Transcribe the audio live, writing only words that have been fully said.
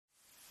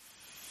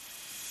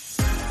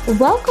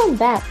Welcome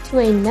back to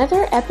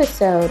another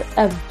episode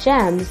of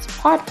GEMS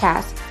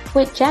podcast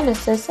with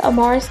Genesis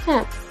Amaris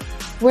Kemp,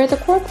 where the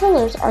core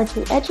pillars are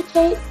to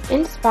educate,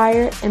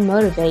 inspire, and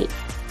motivate.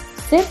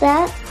 Sit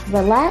back,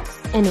 relax,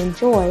 and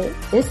enjoy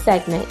this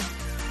segment.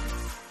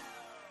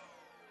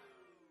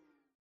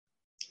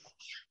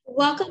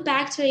 Welcome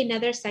back to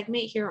another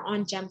segment here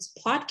on GEMS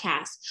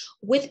podcast.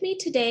 With me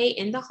today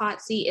in the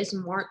hot seat is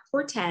Mark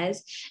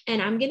Cortez,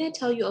 and I'm going to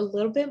tell you a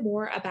little bit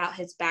more about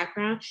his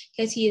background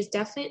because he is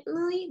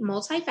definitely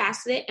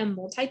multifaceted and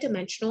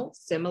multidimensional,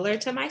 similar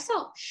to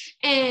myself.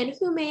 And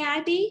who may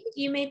I be?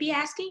 You may be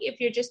asking if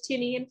you're just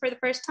tuning in for the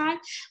first time.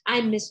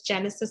 I'm Miss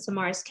Genesis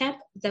Amaris Kemp,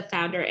 the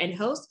founder and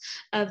host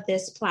of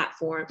this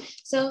platform.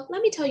 So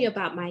let me tell you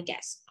about my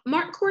guest.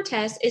 Mark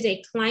Cortez is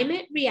a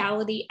climate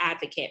reality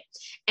advocate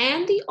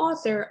and the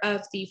author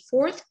of the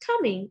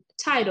forthcoming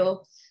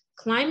title,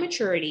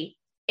 Climaturity,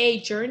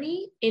 A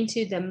Journey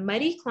into the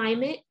Muddy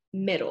Climate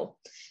Middle.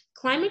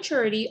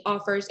 Climaturity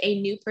offers a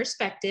new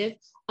perspective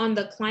on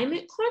the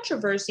climate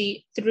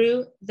controversy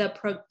through the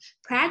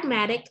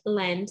pragmatic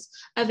lens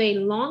of a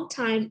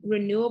longtime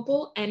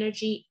renewable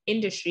energy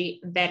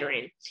industry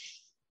veteran.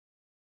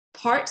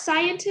 Part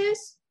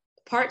scientist,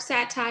 part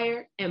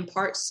satire, and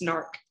part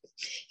snark.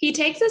 He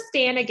takes a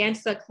stand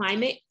against the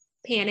climate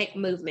panic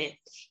movement.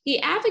 He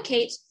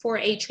advocates for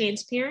a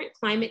transparent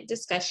climate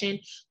discussion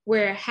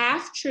where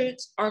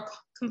half-truths are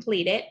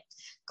completed,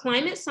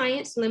 climate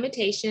science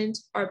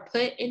limitations are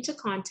put into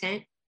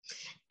content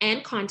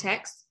and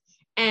context,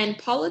 and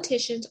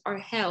politicians are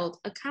held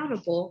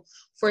accountable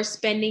for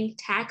spending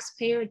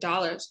taxpayer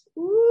dollars.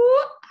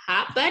 Ooh,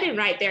 hot button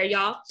right there,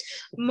 y'all.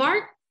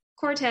 Mark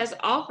Cortez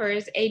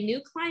offers a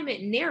new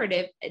climate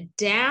narrative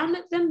down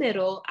the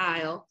middle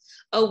aisle,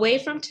 away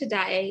from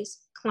today's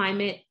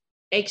climate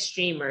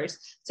extremers.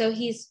 So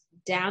he's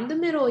down the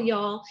middle,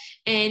 y'all,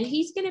 and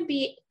he's going to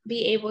be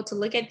able to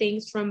look at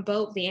things from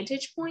both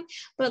vantage point,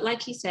 but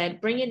like he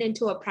said, bring it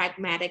into a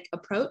pragmatic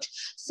approach.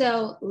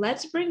 So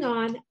let's bring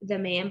on the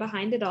man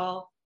behind it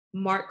all,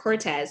 Mark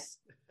Cortez.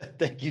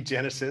 Thank you,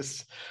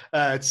 Genesis.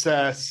 It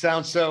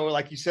sounds so,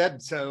 like you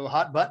said, so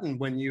hot button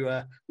when you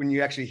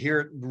actually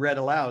hear it read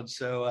aloud.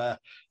 So,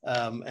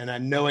 and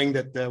I'm knowing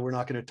that we're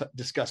not going to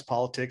discuss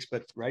politics,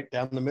 but right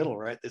down the middle,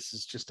 right? This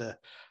is just a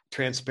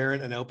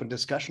transparent and open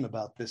discussion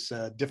about this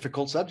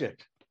difficult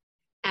subject.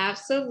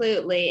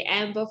 Absolutely.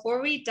 And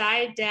before we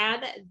dive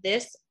down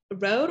this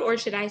road, or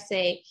should I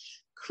say,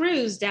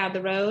 cruise down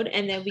the road,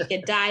 and then we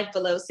could dive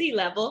below sea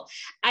level,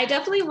 I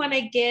definitely want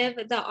to give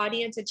the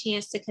audience a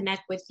chance to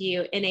connect with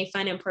you in a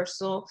fun and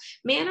personal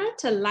manner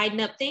to lighten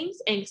up things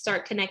and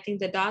start connecting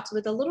the dots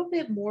with a little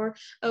bit more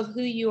of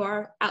who you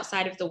are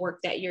outside of the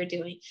work that you're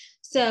doing.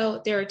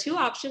 So there are two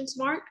options,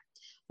 Mark.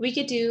 We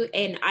could do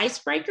an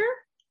icebreaker,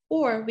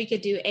 or we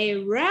could do a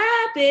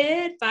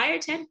rapid fire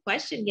 10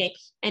 question game,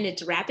 and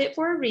it's rapid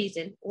for a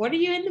reason. What are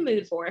you in the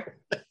mood for?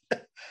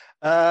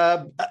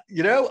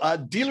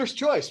 Dealer's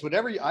choice.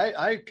 Whatever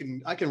I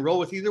can roll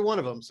with either one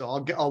of them. So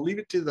I'll leave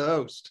it to the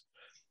host.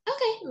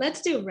 Okay,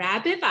 let's do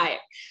rapid fire.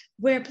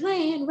 We're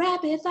playing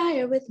rapid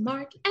fire with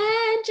Mark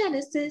and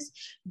Genesis.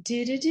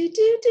 Do.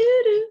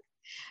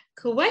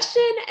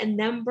 Question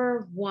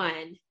number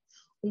 1.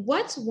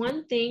 What's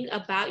one thing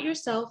about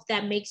yourself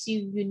that makes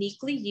you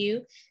uniquely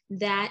you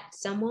that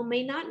someone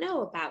may not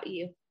know about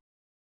you?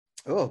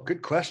 Oh,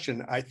 good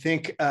question. I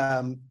think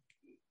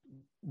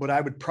what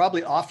I would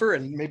probably offer,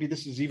 and maybe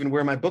this is even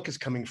where my book is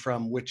coming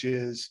from, which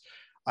is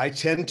I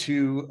tend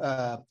to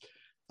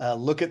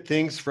look at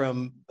things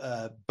from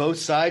both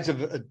sides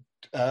of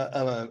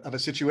a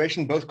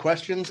situation, both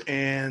questions,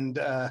 and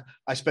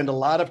I spend a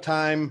lot of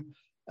time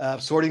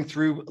sorting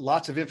through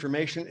lots of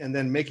information and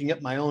then making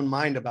up my own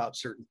mind about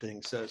certain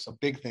things. So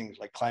big things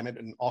like climate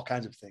and all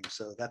kinds of things.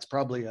 So that's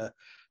probably a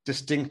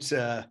distinct,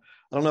 I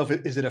don't know if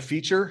is it a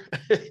feature,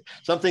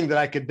 something that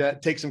I could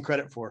take some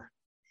credit for.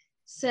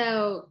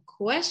 So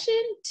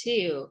question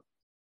 2,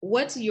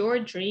 what's your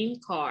dream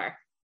car?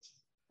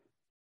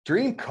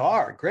 Dream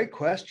car, great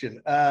question.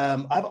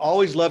 I've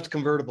always loved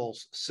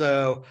convertibles.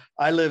 So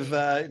I live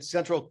in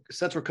central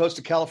coast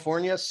of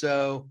California.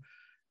 So,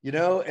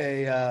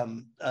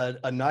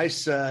 a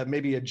nice,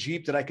 maybe a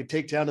Jeep that I could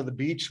take down to the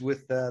beach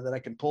with, that I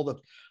can pull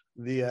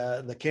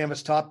the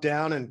canvas top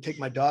down and take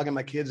my dog and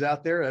my kids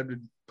out there. That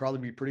would probably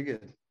be pretty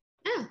good.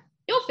 Oh,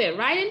 you'll fit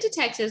right into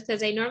Texas because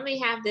they normally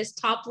have this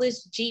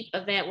topless Jeep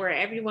event where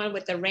everyone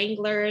with the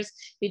Wranglers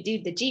who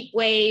do the Jeep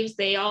waves,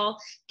 they all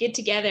get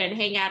together and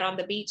hang out on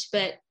the beach.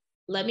 But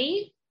let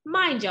me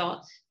mind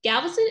y'all,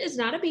 Galveston is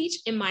not a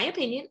beach, in my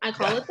opinion. I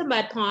call it the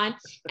mud pond.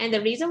 And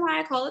the reason why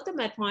I call it the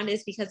mud pond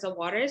is because the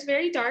water is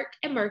very dark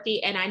and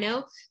murky. And I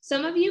know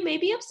some of you may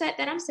be upset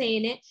that I'm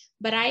saying it,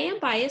 but I am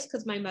biased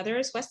because my mother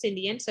is West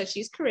Indian, so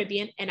she's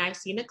Caribbean, and I've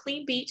seen a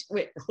clean beach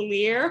with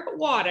clear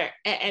water.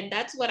 And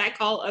that's what I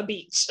call a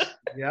beach.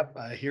 Yep,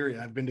 I hear you.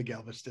 I've been to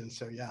Galveston,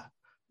 so yeah.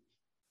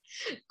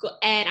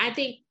 And I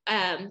think,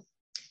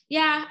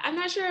 I'm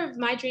not sure if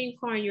my dream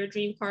car and your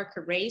dream car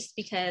could race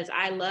because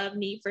I love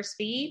Need for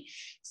Speed.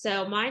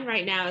 So mine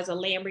right now is a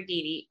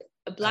Lamborghini.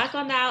 Black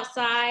on the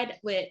outside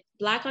with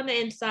black on the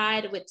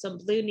inside with some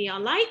blue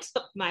neon lights.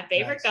 My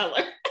favorite Nice.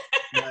 color.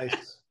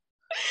 Nice.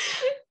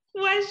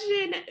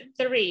 Question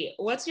 3.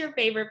 What's your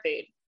favorite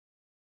food?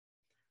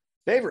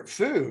 Favorite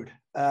food?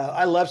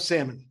 I love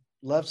salmon.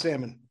 Love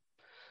salmon.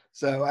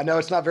 So I know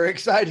it's not very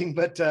exciting,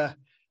 but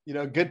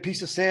good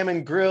piece of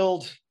salmon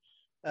grilled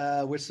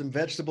with some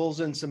vegetables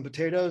and some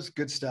potatoes.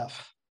 Good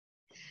stuff.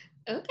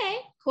 Okay.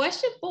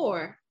 Question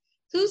 4.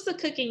 Who's the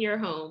cook in your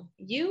home?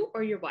 You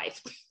or your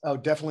wife? Oh,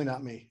 definitely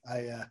not me.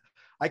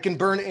 I can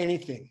burn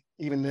anything,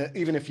 even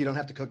if you don't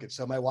have to cook it.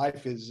 So my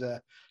wife is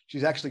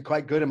she's actually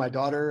quite good, and my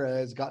daughter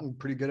has gotten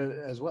pretty good at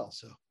it as well.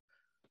 So.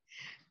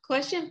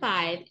 Question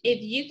 5.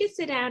 If you could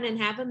sit down and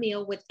have a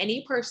meal with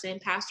any person,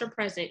 past or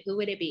present, who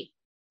would it be?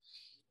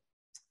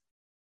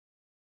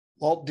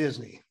 Walt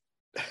Disney.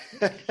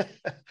 I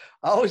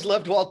always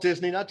loved Walt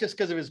Disney, not just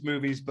because of his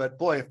movies, but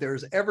boy, if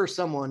there's ever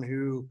someone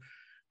who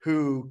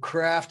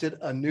crafted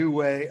a new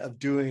way of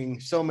doing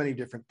so many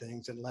different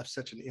things and left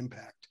such an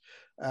impact.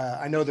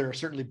 I know there are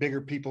certainly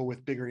bigger people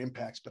with bigger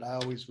impacts, but I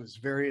always was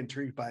very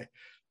intrigued by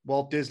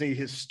Walt Disney,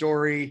 his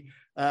story.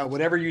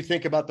 Whatever you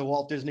think about the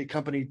Walt Disney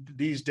Company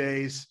these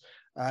days,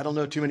 I don't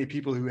know too many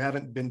people who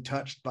haven't been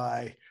touched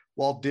by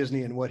Walt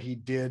Disney and what he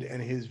did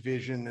and his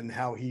vision and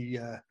how he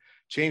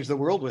changed the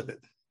world with it.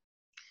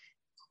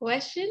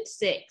 Question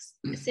 6.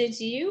 Since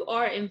you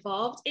are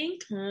involved in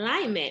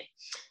climate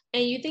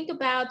and you think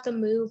about the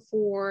move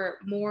for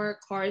more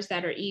cars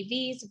that are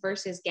EVs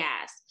versus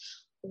gas,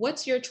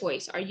 what's your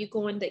choice? Are you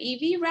going the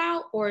EV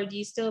route, or do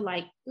you still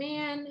like,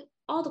 man,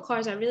 all the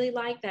cars I really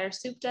like that are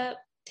souped up,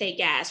 take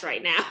gas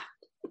right now?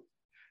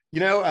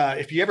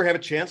 If you ever have a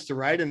chance to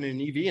ride in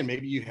an EV, and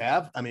maybe you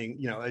have, I mean,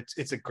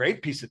 it's a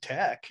great piece of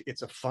tech.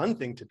 It's a fun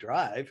thing to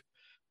drive,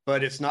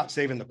 but it's not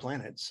saving the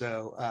planet.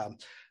 So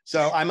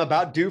I'm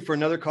about due for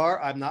another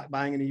car. I'm not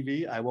buying an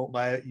EV. I won't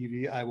buy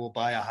an EV. I will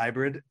buy a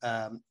hybrid.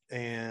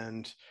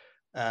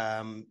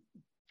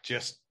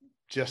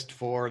 Just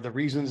for the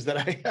reasons that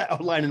I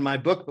outline in my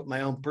book, but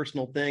my own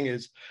personal thing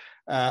is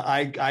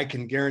I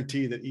can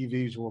guarantee that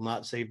EVs will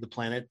not save the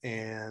planet.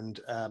 And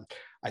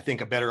I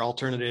think a better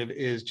alternative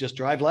is just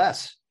drive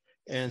less.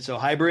 And so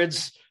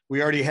hybrids,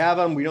 we already have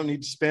them. We don't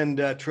need to spend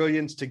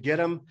trillions to get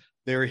them.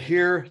 They're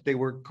here. They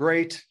work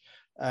great.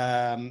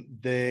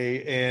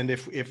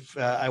 If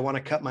I want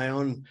to cut my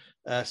own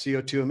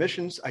CO2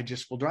 emissions, I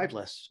just will drive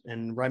less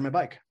and ride my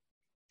bike.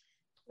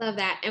 Love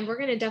that. And we're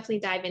going to definitely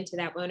dive into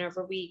that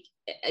whenever we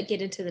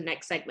get into the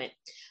next segment.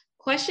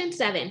 Question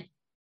 7.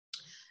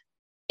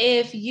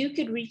 If you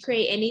could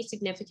recreate any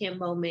significant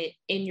moment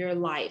in your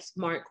life,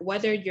 Mark,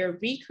 whether you're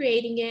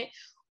recreating it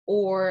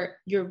or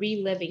you're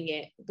reliving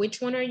it,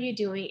 which one are you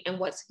doing and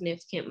what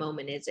significant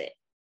moment is it?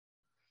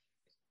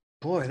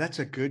 Boy,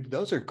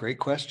 those are great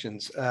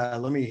questions.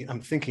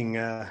 I'm thinking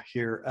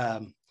here.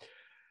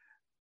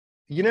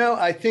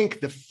 I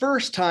think the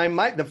first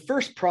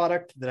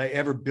product that I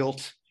ever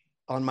built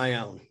on my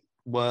own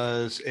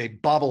was a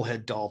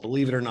bobblehead doll,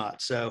 believe it or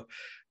not. So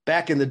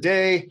back in the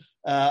day,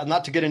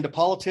 not to get into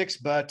politics,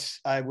 but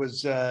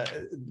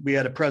we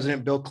had a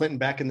President, Bill Clinton,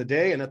 back in the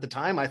day. And at the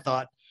time I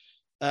thought,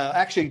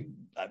 actually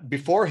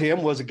before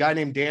him was a guy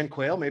named Dan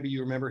Quayle. Maybe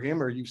you remember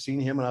him or you've seen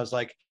him. And I was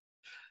like,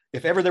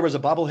 if ever there was a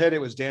bobblehead, it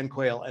was Dan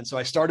Quayle. And so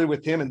I started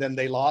with him, and then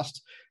they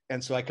lost.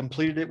 And so I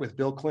completed it with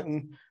Bill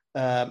Clinton.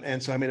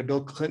 And so I made a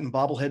Bill Clinton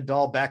bobblehead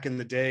doll back in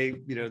the day.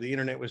 The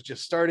internet was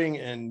just starting,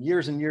 and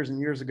years and years and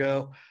years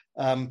ago.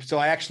 So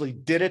I actually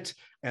did it.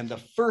 And the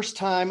first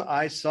time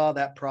I saw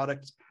that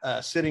product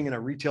sitting in a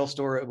retail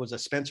store, it was a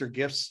Spencer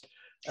Gifts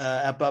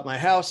up at my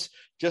house,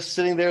 just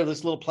sitting there,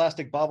 this little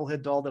plastic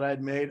bobblehead doll that I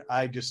had made.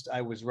 I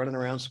was running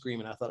around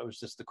screaming. I thought it was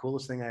just the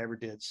coolest thing I ever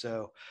did.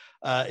 So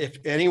if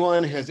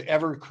anyone has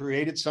ever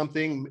created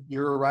something,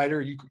 you're a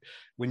writer,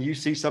 when you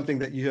see something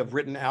that you have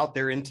written out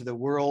there into the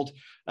world,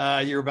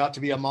 you're about to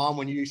be a mom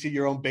when you see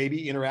your own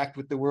baby interact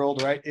with the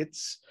world, right?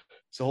 It's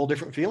a whole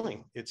different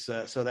feeling.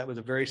 So that was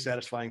a very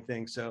satisfying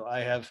thing. So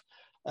I have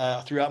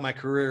throughout my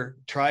career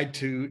tried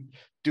to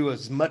do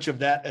as much of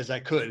that as I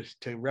could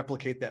to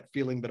replicate that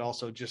feeling, but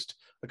also just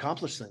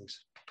accomplish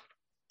things.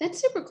 That's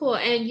super cool.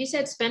 And you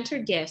said Spencer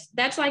Gifts.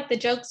 That's like the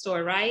joke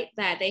store, right?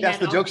 That's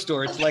the joke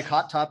store. It's like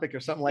Hot Topic or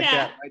something like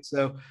that, right?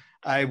 So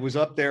I was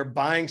up there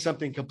buying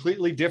something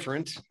completely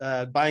different,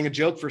 buying a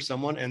joke for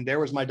someone, and there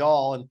was my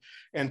doll,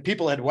 and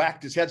people had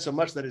whacked his head so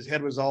much that his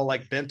head was all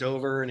like bent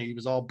over and he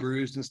was all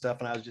bruised and stuff,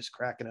 and I was just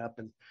cracking up.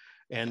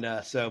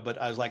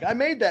 But I was like, I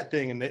made that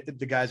thing, and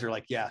the guys are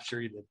like, yeah,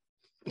 sure you did.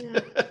 Yeah.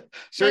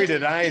 Sure you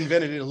did. I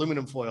invented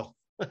aluminum foil.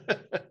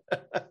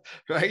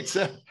 Right.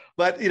 So,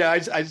 but I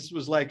just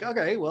was like,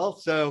 okay, well,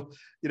 so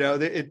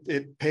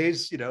it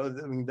pays. I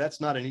mean,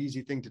 that's not an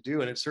easy thing to do,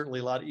 and it's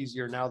certainly a lot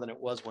easier now than it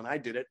was when I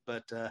did it.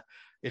 But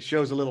it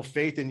shows a little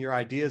faith in your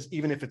ideas,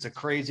 even if it's a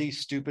crazy,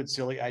 stupid,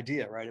 silly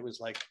idea, right? It was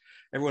like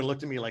everyone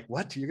looked at me like,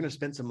 "What? You're going to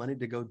spend some money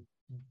to go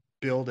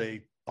build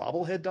a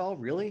bobblehead doll,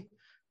 really?"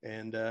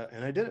 And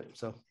I did it.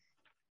 So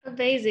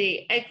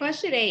amazing. And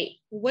question 8: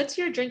 what's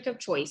your drink of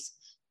choice?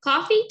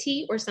 Coffee,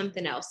 tea, or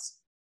something else?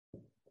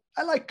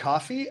 I like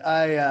coffee.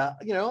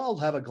 I'll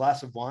have a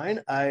glass of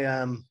wine.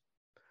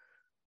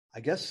 I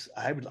guess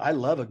I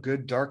love a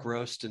good dark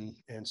roast and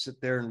sit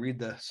there and read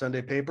the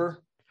Sunday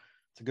paper.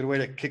 It's a good way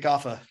to kick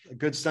off a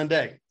good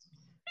Sunday.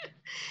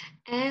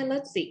 And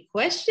let's see,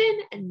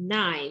 question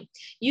 9.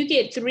 You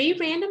get 3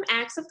 random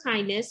acts of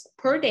kindness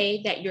per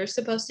day that you're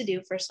supposed to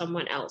do for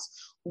someone else.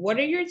 What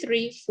are your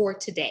 3 for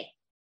today?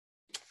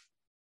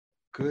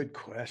 Good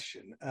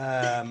question.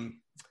 Where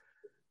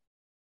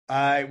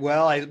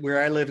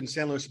I live in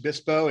San Luis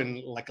Obispo,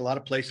 and like a lot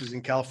of places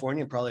in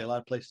California, and probably a lot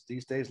of places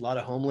these days, a lot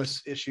of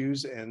homeless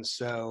issues. And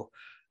so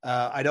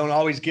I don't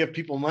always give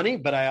people money,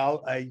 but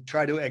I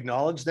try to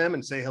acknowledge them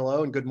and say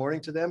hello and good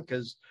morning to them,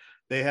 because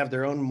they have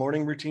their own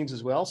morning routines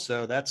as well.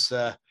 So that's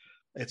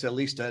it's at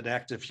least an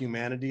act of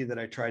humanity that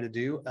I try to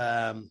do.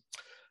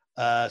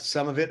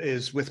 Some of it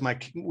is with my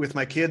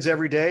kids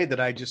every day, that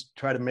I just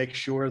try to make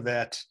sure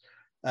that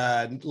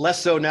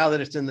less so now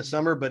that it's in the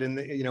summer, but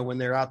when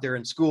they're out there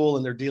in school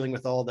and they're dealing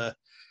with all the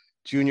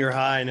junior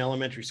high and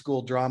elementary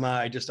school drama,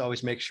 I just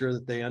always make sure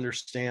that they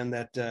understand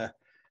that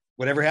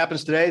whatever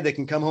happens today, they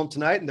can come home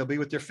tonight and they'll be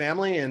with their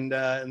family, and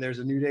there's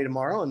a new day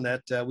tomorrow, and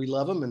that we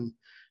love them. And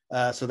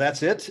so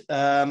that's it.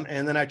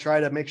 And then I try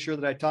to make sure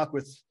that I talk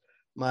with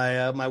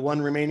my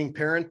one remaining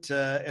parent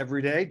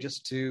every day,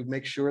 just to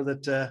make sure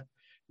that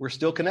we're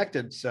still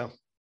connected. So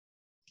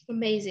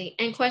amazing.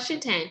 And question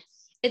 10.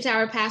 It's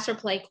our pass or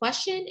play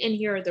question, and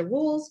here are the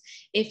rules.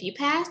 If you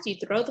pass, you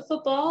throw the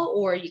football,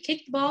 or you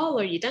kick the ball,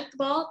 or you dunk the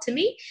ball to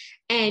me,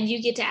 and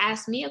you get to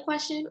ask me a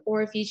question.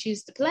 Or if you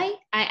choose to play,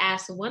 I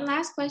ask one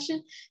last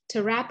question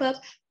to wrap up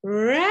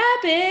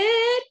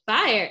rapid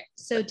fire.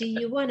 So do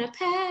you want to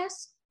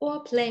pass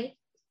or play?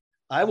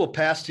 I will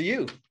pass to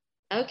you.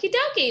 Okie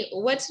dokie.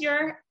 What's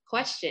your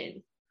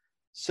question?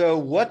 So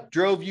what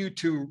drove you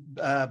to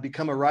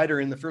become a writer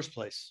in the first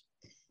place?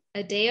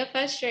 A day of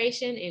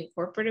frustration in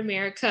corporate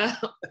America,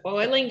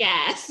 oil and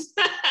gas.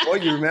 Oh,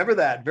 you remember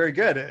that. Very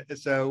good.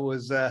 So it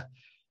was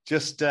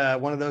just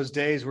one of those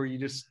days where you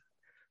just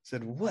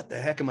said, what the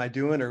heck am I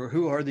doing? Or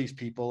who are these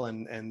people?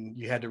 And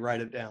you had to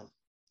write it down.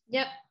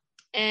 Yep.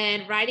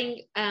 And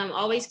writing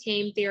always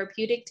came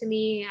therapeutic to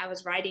me. I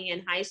was writing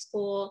in high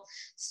school,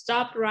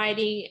 stopped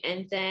writing,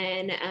 and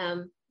then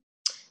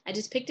I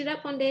just picked it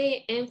up one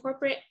day in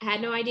corporate. I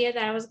had no idea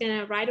that I was going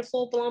to write a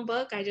full-blown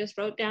book. I just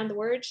wrote down the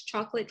words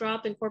chocolate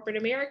drop in corporate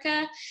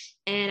America.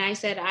 And I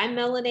said, I'm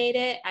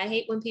melanated. I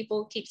hate when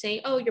people keep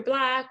saying, oh, you're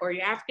Black, or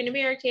you're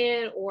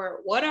African-American, or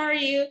what are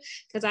you?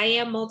 Because I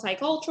am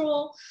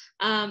multicultural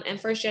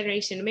and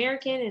first-generation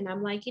American. And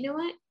I'm like, you know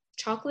what?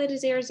 Chocolate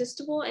is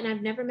irresistible. And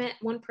I've never met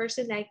one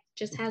person that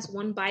just has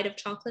one bite of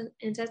chocolate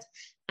and says,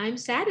 I'm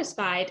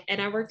satisfied.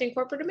 And I worked in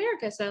corporate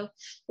America. So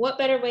what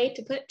better way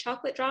to put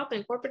chocolate drop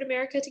and corporate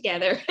America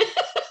together?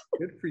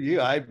 Good for you.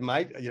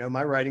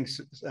 My writing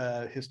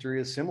history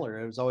is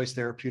similar. It was always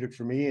therapeutic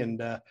for me.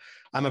 And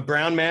I'm a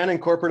brown man in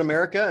corporate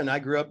America. And I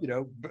grew up,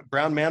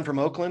 brown man from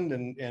Oakland.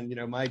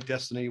 And my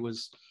destiny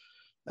was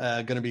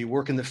going to be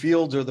work in the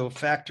fields or the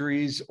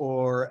factories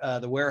or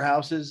the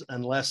warehouses,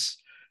 unless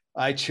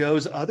I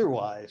chose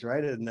otherwise,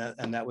 right? And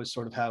that was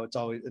sort of how it's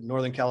always in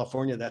Northern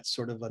California. That's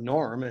sort of a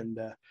norm. And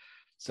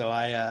so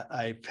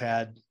I've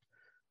had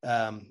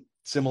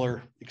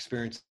similar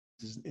experiences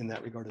in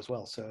that regard as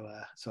well. So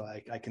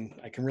I can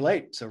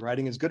relate. So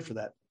writing is good for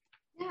that.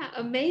 Yeah,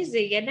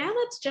 amazing. And now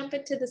let's jump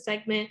into the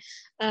segment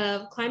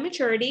of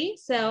Climaturity.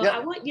 So I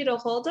want you to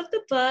hold up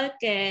the book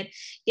and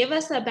give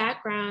us a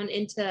background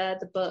into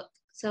the book.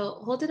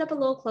 So hold it up a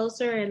little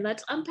closer and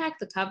let's unpack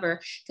the cover,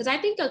 because I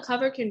think a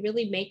cover can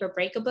really make or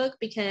break a book,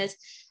 because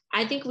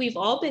I think we've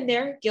all been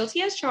there,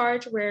 guilty as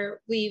charged, where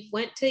we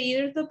went to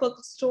either the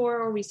bookstore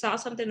or we saw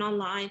something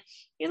online.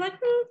 You're like,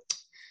 I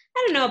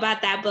don't know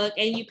about that book,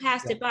 and you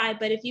passed it by.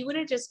 But if you would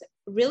have just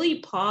really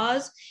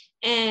paused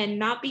and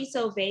not be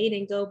so vague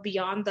and go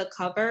beyond the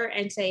cover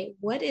and say,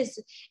 what is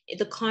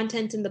the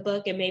content in the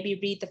book, and maybe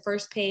read the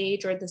first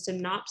page or the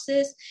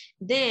synopsis,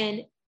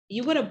 then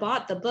you would have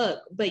bought the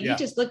book, but you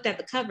just looked at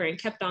the cover and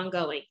kept on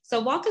going. So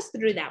walk us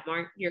through that,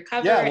 Mark, your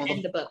cover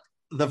and the book.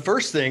 The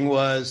first thing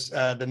was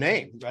the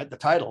name, right? The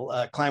title,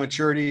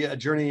 Climaturity, A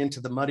Journey into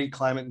the Muddy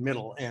Climate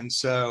Middle. And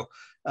so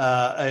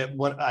I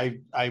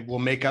will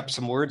make up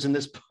some words in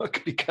this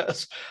book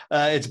because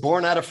it's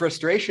born out of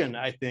frustration,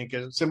 I think,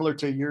 similar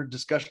to your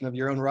discussion of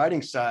your own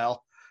writing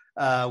style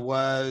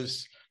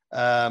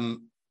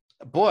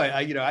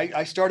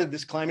I started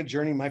this climate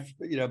journey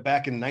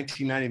back in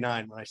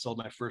 1999 when I sold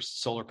my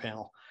first solar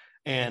panel,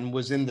 and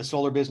was in the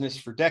solar business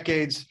for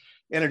decades,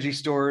 energy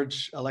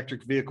storage,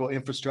 electric vehicle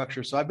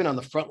infrastructure. So I've been on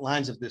the front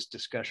lines of this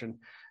discussion,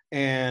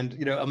 and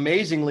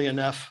amazingly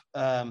enough,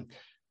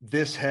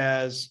 this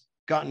has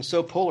gotten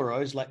so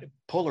polarized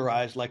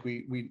like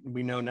we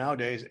know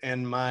nowadays.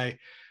 And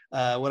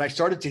what I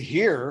started to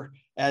hear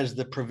as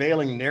the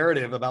prevailing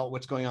narrative about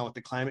what's going on with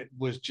the climate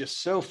was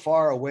just so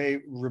far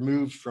away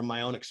removed from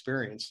my own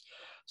experience.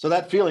 So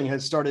that feeling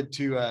has started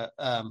to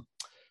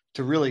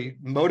really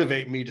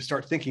motivate me to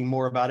start thinking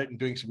more about it and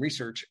doing some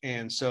research.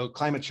 And so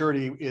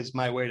Climaturity is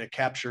my way to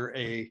capture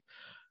a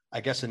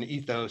I guess, an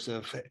ethos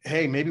of,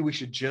 hey, maybe we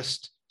should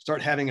just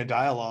start having a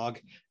dialogue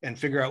and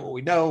figure out what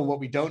we know, what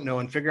we don't know,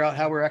 and figure out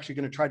how we're actually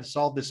going to try to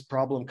solve this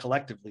problem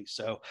collectively.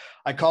 So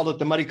I called it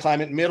the Muddy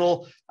Climate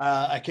Middle.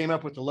 I came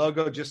up with the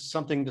logo, just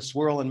something to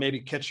swirl and maybe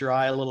catch your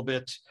eye a little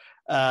bit.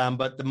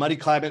 But the Muddy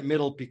Climate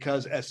Middle,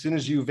 because as soon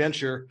as you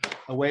venture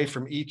away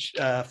from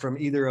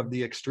either of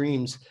the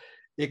extremes,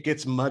 it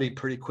gets muddy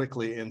pretty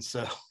quickly. And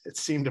so it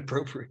seemed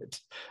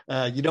appropriate.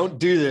 You don't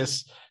do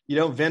this. You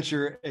don't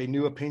venture a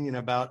new opinion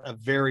about a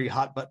very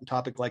hot button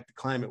topic like the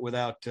climate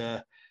without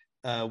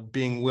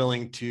being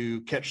willing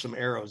to catch some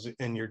arrows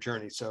in your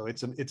journey. So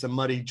it's a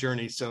muddy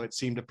journey. So it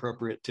seemed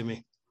appropriate to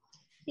me.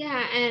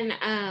 Yeah.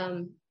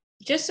 And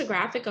just a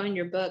graphic on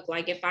your book,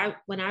 like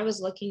when I was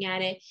looking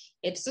at it,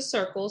 it's the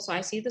circle. So I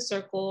see the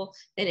circle,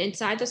 then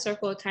inside the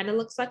circle, it kind of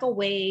looks like a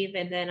wave.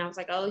 And then I was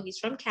like, oh, he's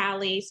from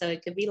Cali. So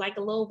it could be like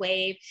a little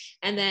wave.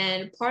 And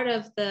then part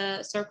of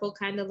the circle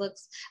kind of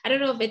looks, I don't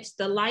know if it's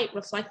the light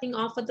reflecting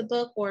off of the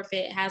book or if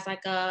it has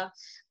like a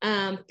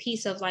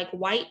piece of like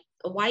white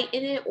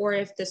in it, or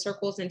if the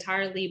circle is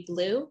entirely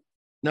blue.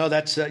 No,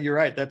 that's you're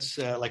right. That's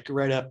like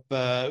right up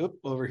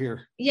over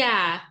here.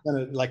 Yeah.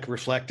 Kind of like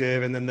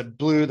reflective. And then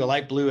the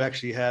light blue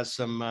actually has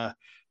some,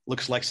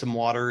 looks like some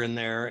water in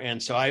there. And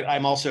so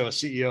I'm also a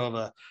CEO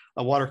of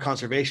a water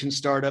conservation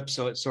startup.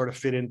 So it sort of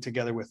fit in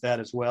together with that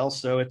as well.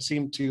 So it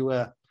seemed to,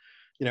 I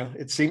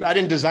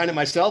didn't design it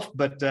myself,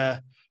 but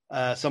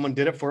someone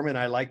did it for me and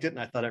I liked it. And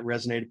I thought it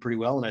resonated pretty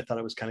well. And I thought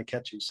it was kind of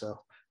catchy. So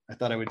I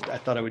thought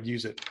I would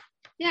use it.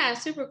 Yeah,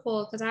 super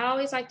cool. Because I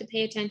always like to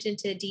pay attention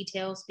to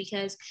details,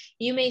 because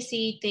you may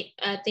see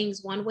things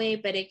one way,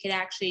 but it could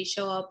actually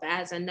show up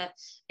as in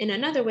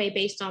another way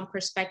based on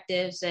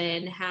perspectives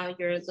and how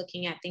you're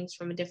looking at things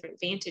from a different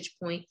vantage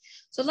point.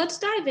 So let's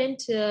dive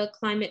into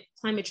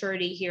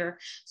climaturity here.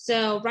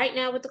 So right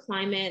now with the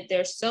climate,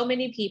 there's so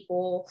many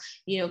people,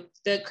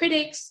 the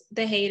critics,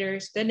 the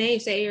haters, the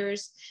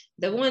naysayers,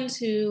 the ones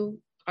who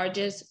are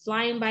just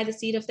flying by the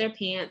seat of their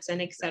pants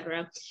and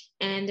etc.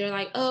 And they're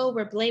like, oh,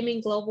 we're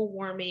blaming global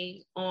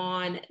warming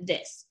on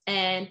this.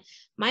 And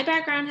my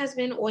background has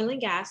been oil and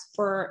gas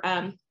for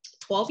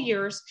 12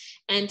 years.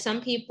 And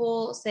some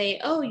people say,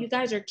 oh, you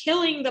guys are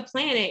killing the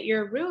planet,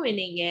 you're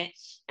ruining it.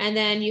 And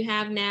then you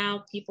have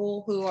now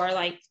people who are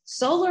like,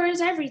 solar is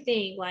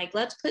everything. Like,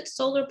 let's put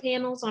solar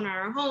panels on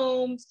our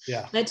homes.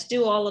 Yeah. Let's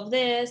do all of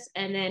this.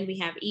 And then we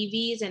have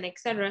EVs and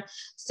etc.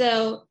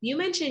 So you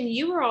mentioned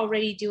you were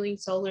already doing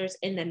solars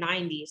in the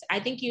 90s. I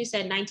think you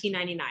said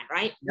 1999,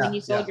 right? Yeah, when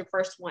you sold your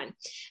first one.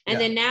 And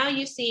then now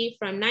you see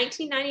from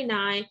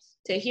 1999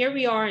 to here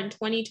we are in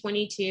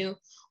 2022.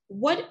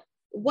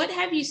 What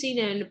have you seen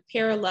in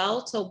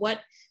parallel to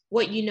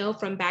what you know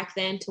from back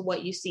then to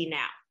what you see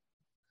now?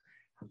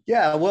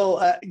 Yeah, well,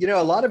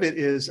 a lot of it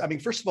is,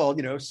 first of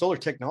all, solar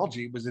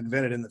technology was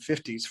invented in the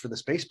 50s for the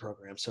space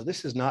program. So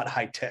this is not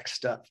high tech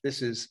stuff.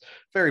 This is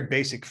very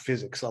basic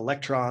physics,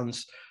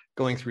 electrons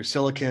going through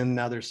silicon.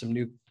 Now there's some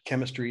new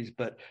chemistries,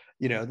 but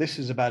this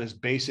is about as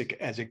basic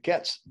as it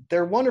gets.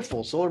 They're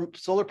wonderful.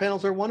 Solar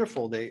panels are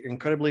wonderful. They're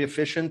incredibly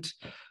efficient.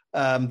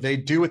 They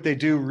do what they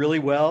do really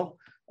well.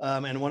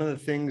 And one of the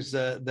things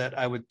that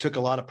I took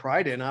a lot of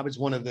pride in, I was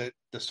one of the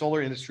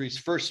solar industry's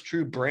first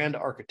true brand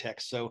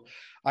architects. So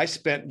I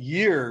spent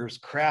years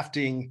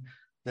crafting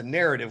the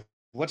narrative.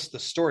 What's the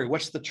story?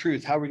 What's the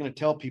truth? How are we going to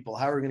tell people?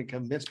 How are we going to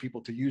convince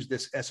people to use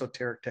this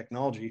esoteric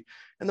technology?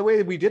 And the way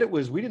that we did it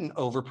was we didn't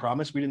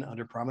overpromise. We didn't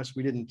underpromise.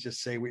 We didn't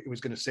just say it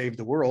was going to save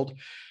the world.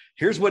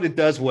 Here's what it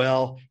does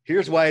well.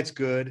 Here's why it's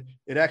good.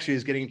 It actually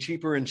is getting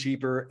cheaper and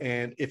cheaper.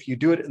 And if you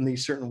do it in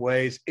these certain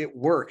ways, it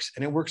works,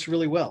 and it works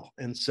really well.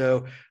 And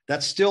so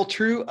that's still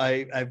true.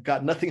 I've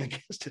got nothing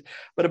against it.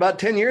 But about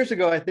 10 years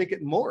ago, I think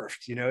it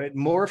morphed. It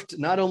morphed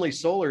not only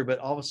solar, but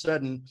all of a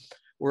sudden,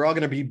 we're all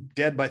going to be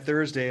dead by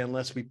Thursday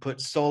unless we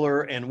put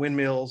solar and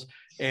windmills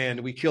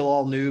and we kill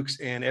all nukes,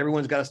 and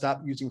everyone's got to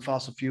stop using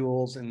fossil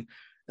fuels. And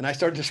I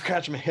started to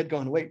scratch my head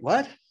going, wait,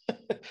 what?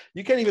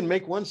 You can't even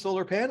make one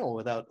solar panel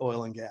without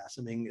oil and gas.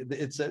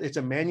 It's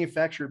a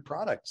manufactured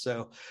product.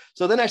 So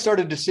then I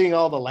started to seeing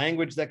all the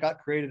language that got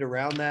created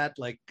around that,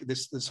 like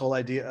this whole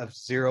idea of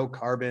zero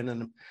carbon.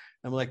 And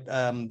I'm like,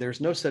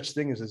 there's no such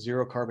thing as a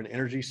zero carbon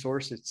energy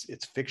source.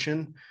 It's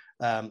fiction.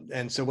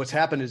 And so what's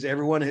happened is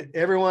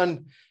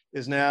everyone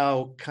is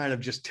now kind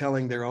of just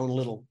telling their own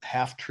little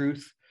half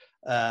truth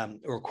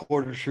or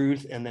quarter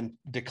truth, and then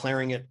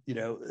declaring it,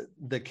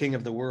 the king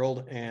of the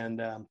world.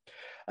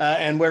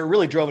 And where it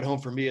really drove it home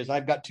for me is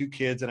I've got 2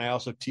 kids, and I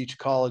also teach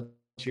college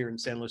here in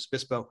San Luis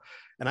Obispo,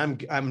 and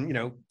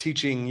I'm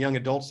teaching young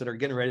adults that are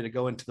getting ready to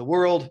go into the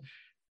world,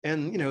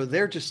 and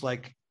they're just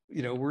like,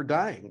 we're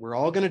dying, we're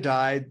all going to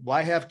die.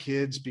 Why have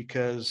kids?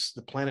 Because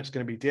the planet's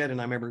going to be dead.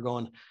 And I remember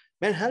going,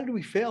 man, how did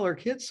we fail our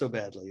kids so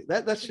badly?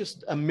 That's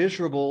just a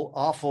miserable,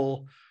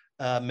 awful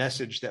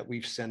message that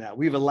we've sent out.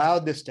 We've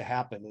allowed this to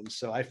happen, and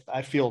so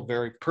I feel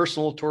very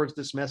personal towards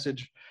this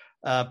message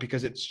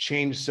because it's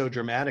changed so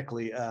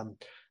dramatically.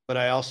 But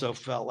I also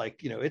felt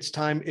like, it's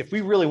time, if we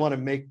really want to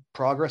make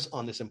progress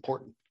on this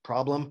important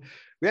problem,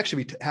 we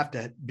actually have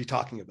to be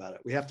talking about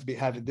it. We have to be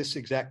having this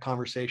exact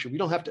conversation. We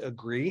don't have to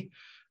agree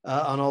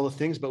on all the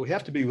things, but we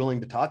have to be willing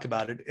to talk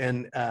about it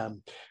and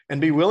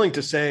be willing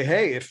to say,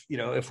 hey,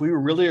 if we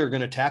really are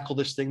going to tackle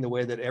this thing the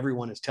way that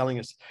everyone is telling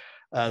us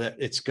that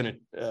it's going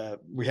to,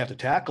 we have to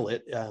tackle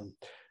it.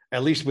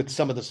 At least with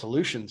some of the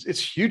solutions,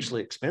 it's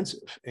hugely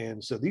expensive.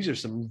 And so these are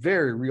some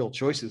very real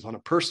choices on a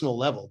personal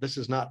level. This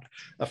is not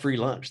a free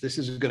lunch. This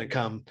is going to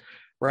come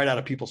right out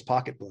of people's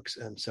pocketbooks.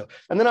 And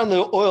then on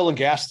the oil and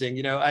gas thing,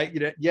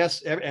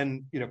 yes.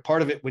 And,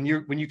 part of it, when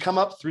you come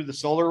up through the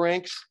solar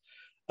ranks,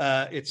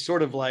 it's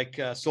sort of like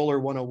Solar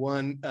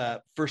 101.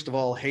 First of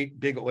all, hate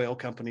big oil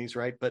companies,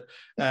 right? But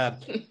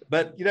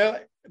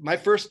my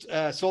first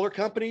solar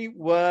company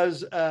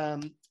was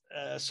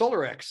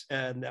SolarX,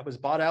 and that was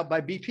bought out by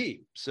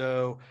BP.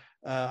 So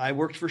I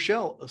worked for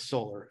Shell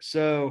Solar.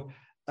 So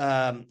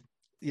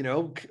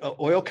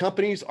oil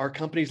companies are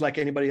companies like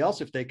anybody else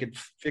if they could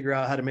figure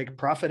out how to make a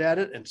profit at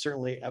it. And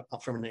certainly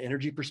from an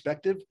energy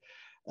perspective,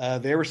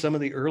 they were some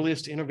of the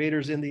earliest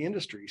innovators in the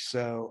industry.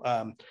 So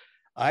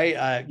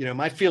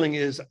my feeling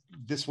is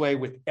this way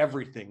with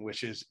everything,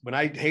 which is when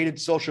I hated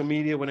social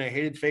media, when I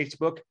hated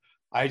Facebook,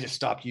 I just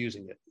stopped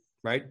using it.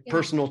 Right. Yeah.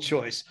 Personal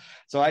choice.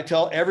 So I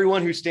tell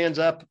everyone who stands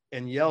up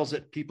and yells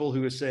at people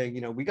who is saying,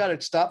 we got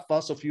to stop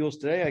fossil fuels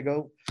today. I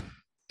go,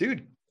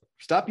 dude,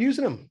 stop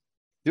using them.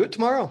 Do it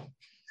tomorrow.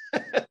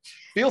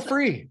 Feel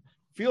free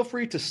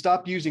to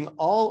stop using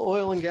all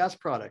oil and gas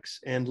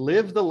products and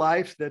live the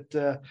life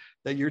that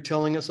you're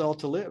telling us all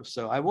to live.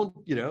 So I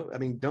won't,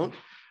 don't.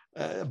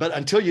 But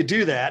until you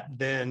do that,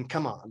 then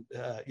come on,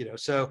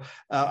 So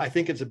I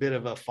think it's a bit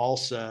of a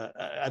false.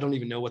 I don't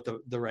even know what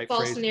the right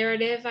false phrase.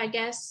 narrative, I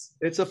guess.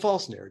 It's a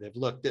false narrative.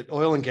 Look, that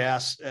oil and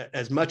gas,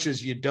 as much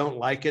as you don't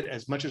like it,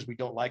 as much as we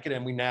don't like it,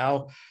 and we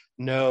now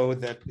know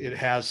that it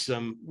has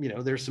some.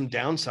 There's some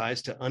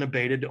downsides to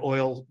unabated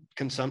oil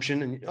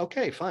consumption, and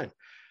okay, fine.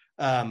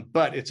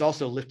 But it's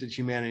also lifted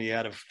humanity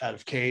out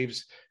of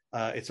caves.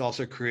 It's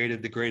also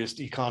created the greatest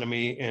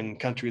economy and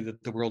country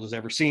that the world has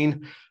ever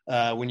seen.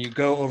 When you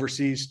go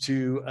overseas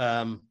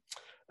to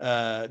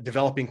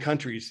developing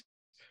countries,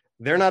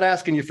 they're not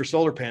asking you for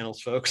solar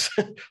panels, folks.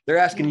 They're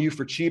asking you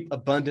for cheap,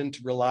 abundant,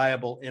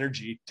 reliable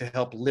energy to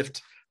help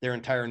lift their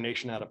entire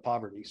nation out of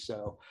poverty.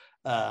 So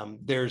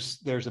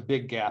there's a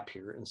big gap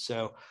here. And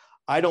so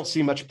I don't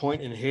see much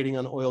point in hating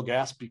on oil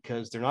gas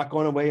because they're not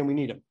going away and we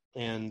need them.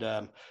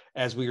 And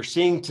as we are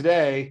seeing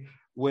today,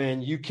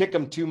 when you kick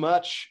them too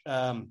much,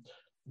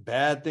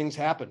 bad things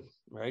happen,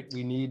 right?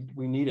 We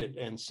need it.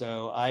 And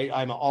so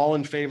I'm all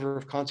in favor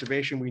of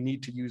conservation. We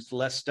need to use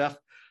less stuff,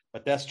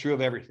 but that's true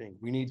of everything.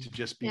 We need to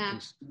just be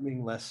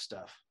consuming less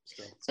stuff.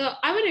 So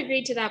I would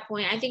agree to that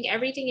point. I think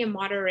everything in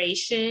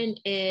moderation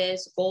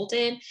is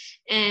golden.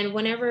 And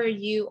whenever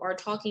you are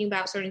talking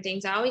about certain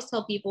things, I always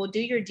tell people, do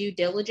your due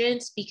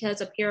diligence, because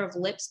a pair of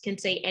lips can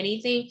say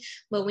anything.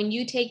 But when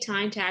you take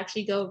time to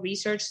actually go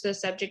research the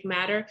subject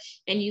matter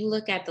and you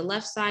look at the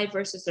left side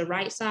versus the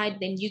right side,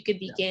 then you could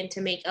begin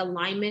to make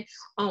alignment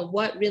on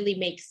what really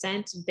makes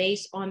sense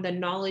based on the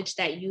knowledge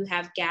that you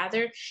have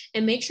gathered,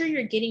 and make sure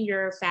you're getting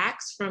your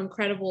facts from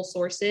credible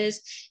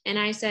sources. And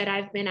I said,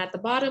 I've been at the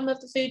bottom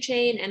of the food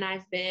chain and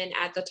I've been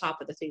at the top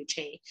of the food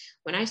chain.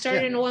 When I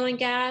started in oil and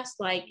gas,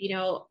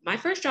 my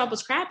first job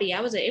was crappy.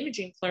 I was an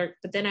imaging clerk,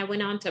 but then I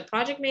went on to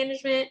project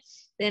management.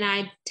 Then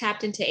I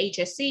tapped into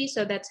HSC.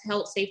 So that's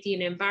health, safety,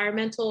 and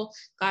environmental.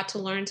 Got to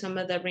learn some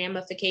of the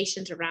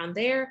ramifications around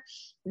there.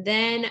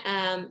 Then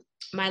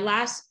my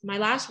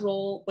last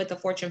role with the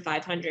Fortune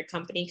 500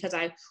 company, because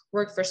I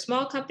worked for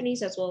small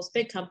companies as well as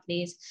big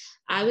companies,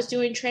 I was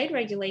doing trade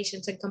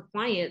regulations and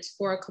compliance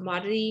for a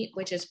commodity,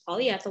 which is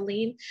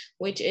polyethylene,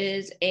 which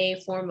is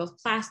a form of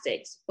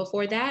plastics.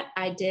 Before that,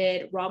 I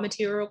did raw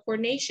material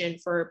coordination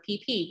for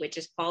PP, which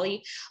is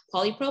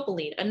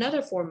polypropylene,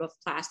 another form of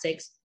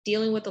plastics,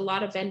 dealing with a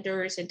lot of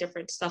vendors and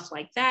different stuff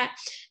like that.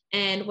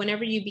 And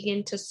whenever you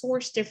begin to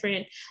source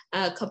different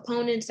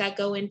components that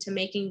go into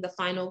making the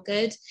final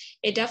goods,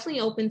 it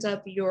definitely opens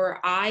up your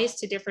eyes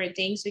to different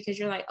things, because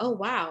you're like, oh,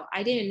 wow,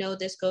 I didn't know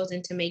this goes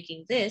into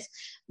making this.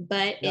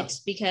 But it's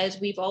because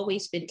we've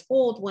always been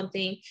told one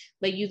thing,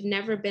 but you've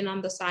never been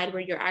on the side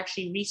where you're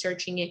actually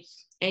researching it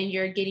and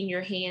you're getting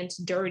your hands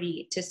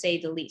dirty, to say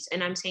the least.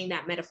 And I'm saying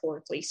that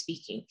metaphorically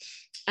speaking.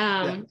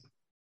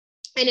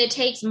 And it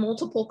takes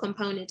multiple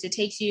components. It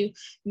takes you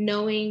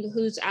knowing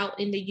who's out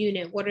in the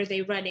unit, what are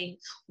they running,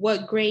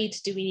 what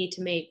grades do we need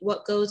to make,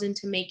 what goes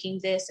into making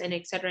this, and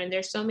et cetera. And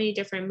there's so many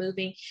different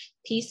moving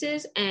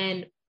pieces.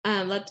 And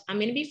I'm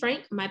going to be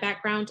frank, my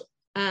background,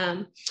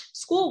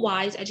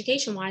 school-wise,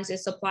 education-wise,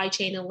 is supply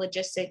chain and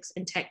logistics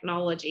and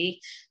technology,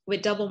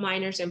 with double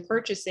minors in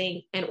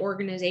purchasing and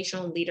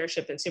organizational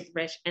leadership and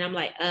supervision. And I'm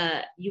like,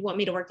 you want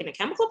me to work in a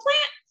chemical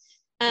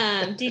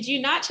plant? Did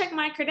you not check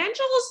my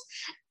credentials?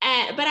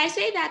 But I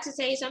say that to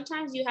say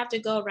sometimes you have to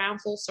go around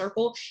full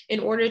circle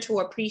in order to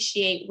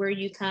appreciate where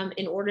you come,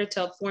 in order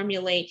to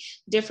formulate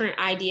different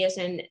ideas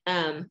and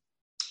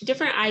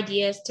different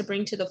ideas to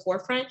bring to the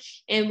forefront.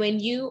 And when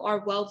you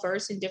are well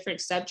versed in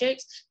different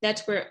subjects,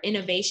 that's where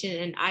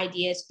innovation and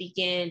ideas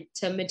begin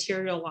to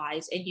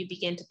materialize and you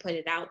begin to put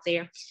it out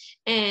there.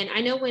 And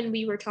I know when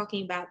we were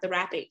talking about the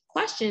rapid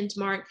questions,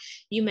 Mark,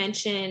 you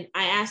mentioned,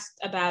 I asked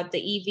about the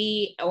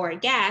EV or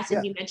gas,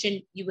 and you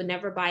mentioned you would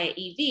never buy an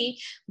EV,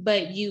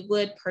 but you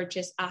would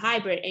purchase a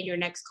hybrid, and your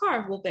next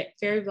car will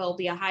very well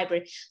be a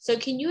hybrid. So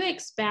can you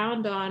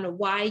expound on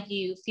why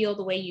you feel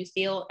the way you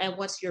feel and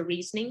what's your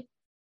reasoning?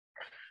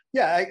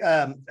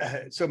 Yeah,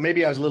 so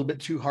maybe I was a little bit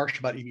too harsh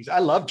about EVs. I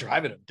love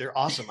driving them; they're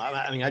awesome.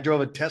 I mean, I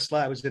drove a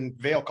Tesla. I was in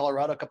Vail,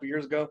 Colorado, a couple of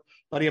years ago. A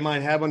buddy of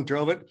mine had one,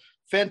 drove it.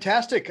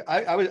 Fantastic.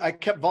 I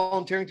kept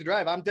volunteering to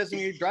drive. I'm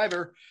designated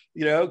driver,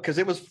 because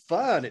it was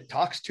fun. It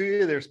talks to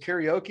you. There's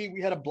karaoke.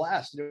 We had a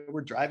blast.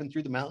 We're driving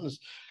through the mountains,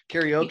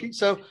 karaoke.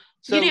 So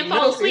you didn't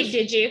fall asleep,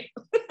 did you?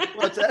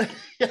 What's that?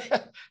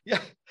 Yeah.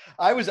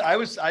 I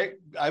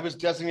was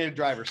designated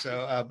driver,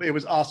 so it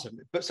was awesome.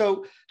 But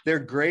so they're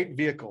great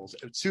vehicles,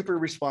 super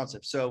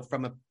responsive. So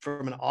from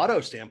an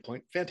auto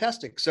standpoint,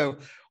 fantastic. So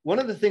one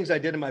of the things I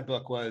did in my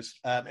book was,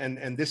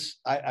 and this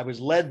I was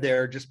led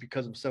there just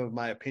because of some of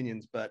my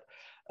opinions, but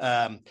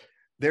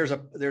there's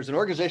an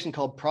organization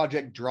called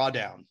Project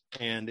Drawdown,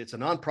 and it's a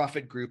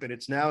nonprofit group, and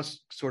it's now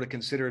sort of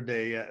considered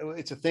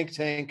it's a think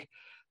tank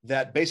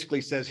that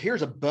basically says,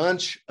 here's a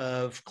bunch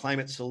of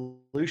climate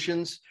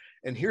solutions,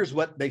 and here's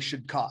what they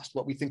should cost,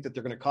 what we think that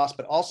they're going to cost,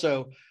 but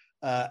also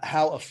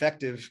how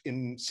effective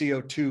in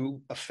CO2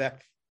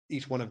 effect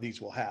each one of these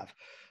will have.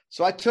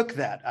 So I took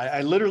that.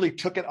 I literally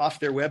took it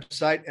off their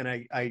website, and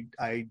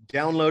I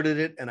downloaded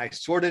it, and I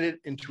sorted it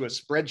into a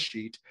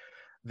spreadsheet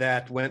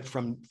that went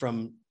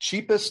from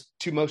cheapest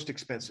to most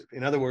expensive.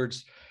 In other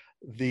words,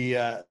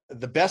 the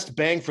best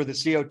bang for the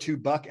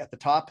CO2 buck at the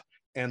top,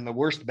 and the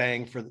worst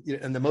bang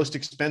and the most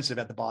expensive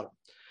at the bottom.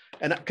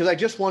 And because I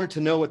just wanted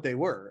to know what they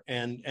were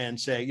and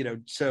say,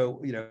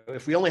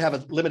 if we only have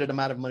a limited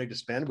amount of money to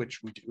spend,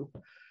 which we do,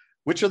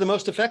 which are the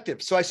most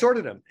effective? So I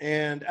sorted them.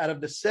 And out of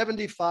the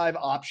 75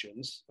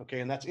 options, okay,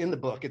 and that's in the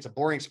book, it's a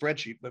boring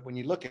spreadsheet, but when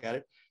you look at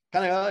it,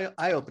 kind of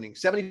eye-opening.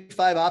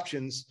 75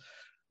 options,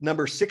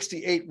 number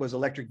 68 was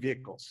electric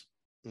vehicles.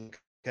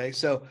 Okay,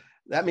 so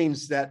that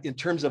means that in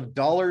terms of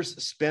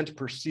dollars spent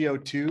per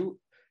CO2,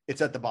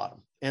 it's at the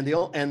bottom. And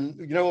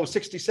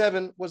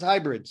 67 was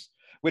hybrids,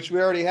 which we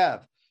already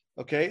have.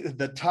 Okay,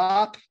 the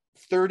top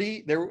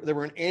 30, there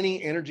weren't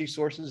any energy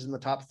sources in the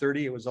top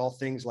 30. It was all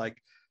things like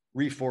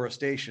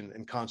reforestation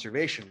and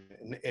conservation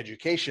and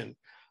education.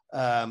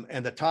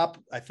 And the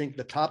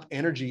top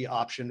energy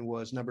option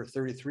was number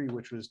 33,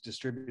 which was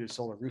distributed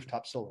solar,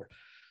 rooftop solar.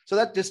 So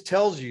that just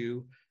tells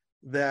you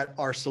that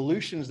our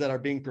solutions that are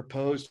being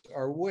proposed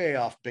are way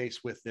off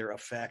base with their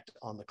effect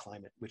on the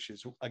climate, which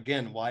is,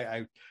 again, why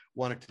I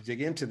wanted to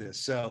dig into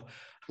this. So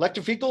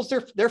electric vehicles,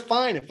 they're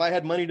fine if I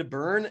had money to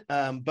burn.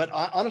 But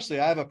honestly,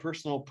 I have a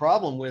personal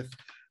problem with,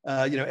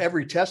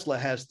 every Tesla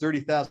has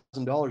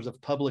 $30,000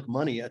 of public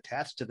money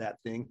attached to that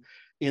thing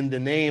in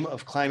the name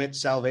of climate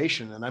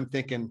salvation. And I'm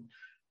thinking,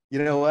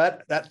 you know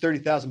what, that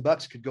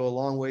 $30,000 could go a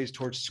long ways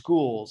towards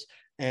schools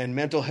and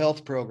mental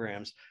health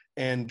programs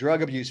and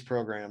drug abuse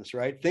programs,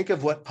 right? Think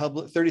of what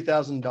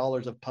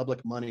 $30,000 of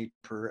public money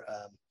per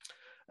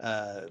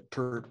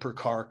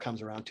car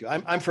comes around to.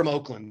 I'm from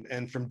Oakland,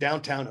 and from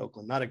downtown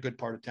Oakland, not a good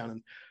part of town.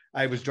 And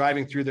I was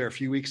driving through there a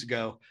few weeks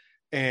ago,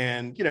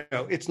 and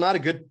it's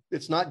not good.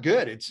 It's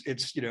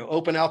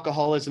open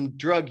alcoholism,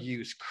 drug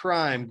use,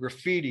 crime,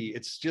 graffiti.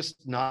 It's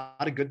just not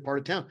a good part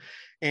of town.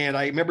 And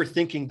I remember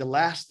thinking the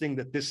last thing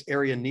that this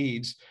area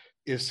needs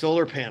is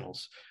solar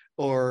panels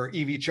or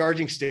EV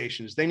charging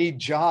stations. They need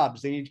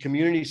jobs, they need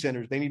community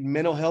centers, they need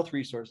mental health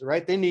resources,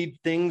 right? They need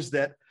things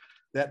that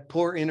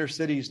poor inner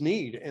cities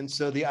need. And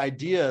so the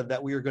idea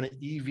that we are going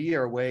to EV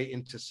our way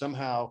into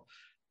somehow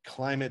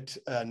climate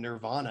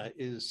nirvana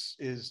is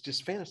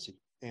just fantasy.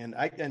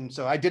 And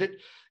so I did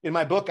it in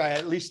my book. I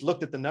at least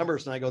looked at the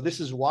numbers and I go,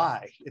 this is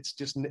why. It's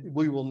just,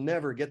 we will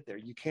never get there.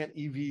 You can't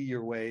EV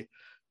your way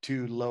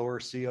to lower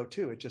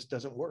CO2. It just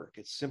doesn't work.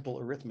 It's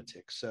simple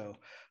arithmetic. So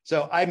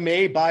I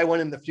may buy one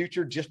in the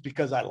future just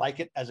because I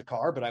like it as a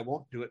car, but I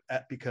won't do it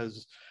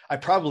because I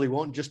probably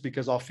won't, just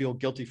because I'll feel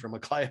guilty from a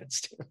climate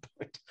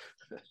standpoint.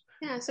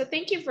 Yeah, so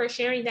thank you for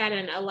sharing that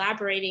and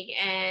elaborating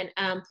and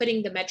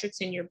putting the metrics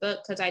in your book,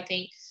 because I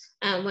think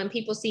when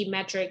people see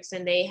metrics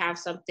and they have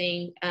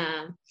something,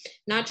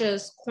 not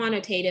just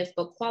quantitative,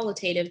 but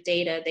qualitative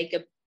data, they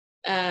could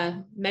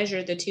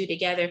measure the two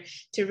together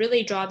to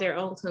really draw their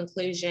own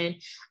conclusion.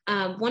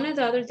 One of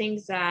the other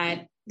things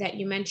that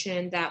you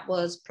mentioned that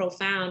was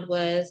profound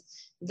was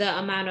the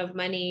amount of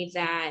money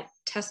that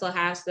Tesla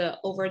has, the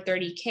over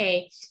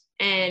 30K.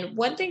 And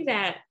one thing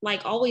that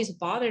always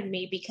bothered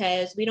me,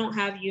 because we don't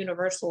have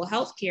universal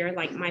health care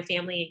like my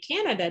family in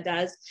Canada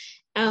does,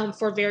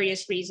 for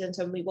various reasons,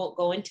 and we won't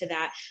go into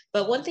that.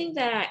 But one thing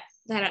that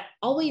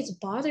always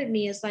bothered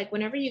me is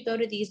whenever you go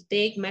to these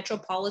big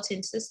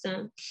metropolitan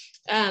systems,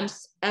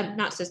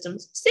 not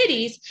systems,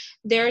 cities,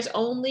 there's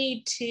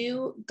only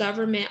 2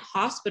 government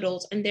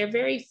hospitals and they're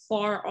very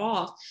far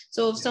off.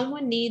 So if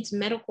someone needs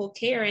medical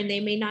care and they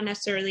may not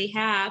necessarily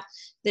have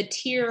the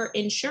tier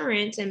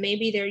insurance and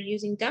maybe they're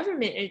using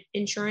government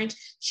insurance,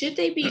 should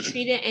they be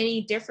treated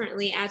any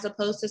differently as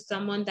opposed to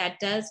someone that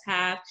does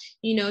have,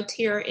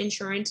 tier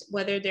insurance,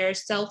 whether they're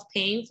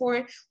self-paying for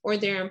it or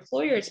their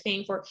employer is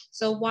paying for it?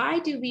 So why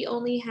do we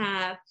only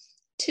have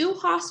 2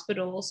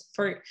 hospitals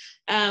for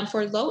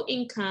low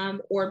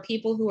income or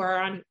people who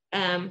are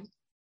on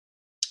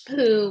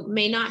who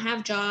may not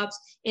have jobs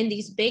in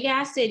these big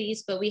ass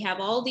cities, but we have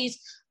all these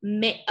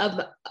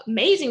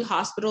amazing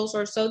hospitals,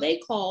 or so they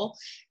call,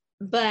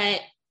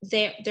 but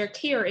their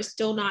care is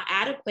still not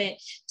adequate.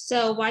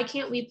 So why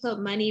can't we put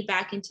money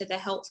back into the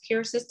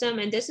healthcare system?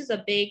 And this is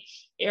a big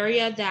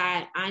area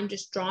that I'm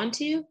just drawn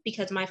to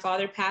because my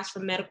father passed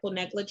from medical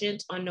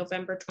negligence on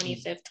November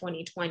 25th,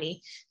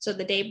 2020. So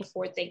the day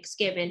before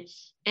Thanksgiving.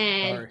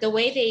 And the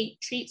way they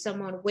treat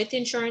someone with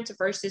insurance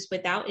versus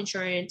without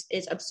insurance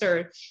is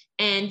absurd.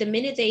 And the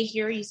minute they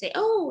hear you say,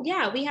 oh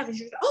yeah, we have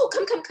insurance. Oh,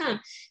 come.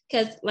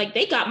 Because like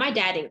they got my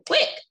dad in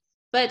quick.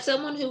 But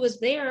someone who was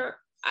there,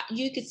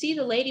 you could see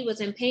the lady was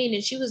in pain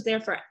and she was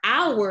there for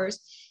hours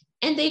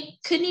and they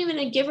couldn't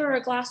even give her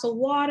a glass of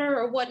water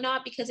or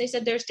whatnot because they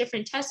said there's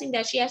different testing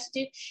that she has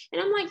to do.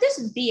 And I'm like, this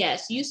is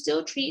BS. You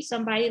still treat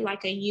somebody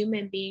like a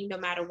human being no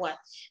matter what.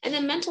 And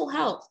then mental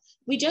health.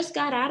 We just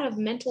got out of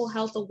Mental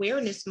Health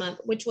Awareness Month,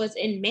 which was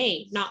in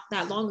May, not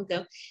that long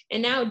ago.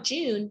 And now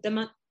June, the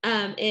month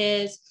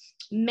is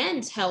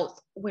Men's Health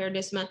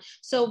Awareness Month.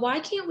 So why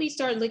can't we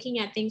start looking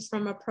at things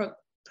from a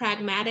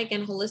pragmatic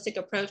and holistic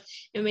approach?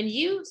 And when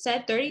you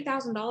said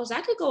 $30,000,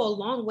 that could go a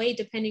long way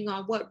depending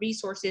on what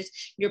resources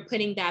you're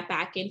putting that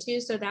back into.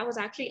 So that was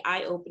actually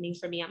eye-opening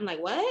for me. I'm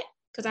like, what?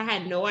 Because I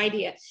had no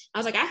idea. I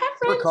was like, I have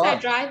friends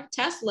that drive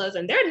Teslas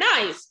and they're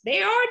nice.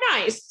 They are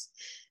nice.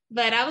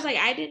 But I was like,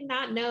 I did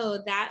not know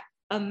that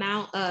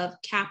amount of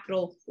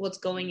capital was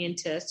going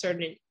into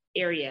certain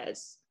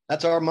areas.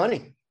 That's our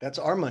money. That's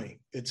our money.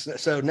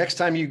 So next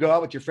time you go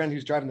out with your friend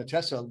who's driving the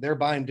Tesla, they're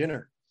buying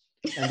dinner,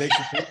 and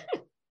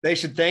they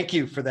should thank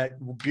you for that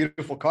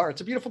beautiful car.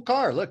 It's a beautiful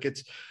car. Look,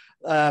 it's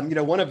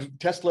one of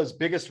Tesla's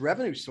biggest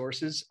revenue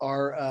sources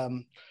are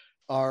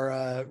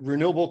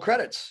renewable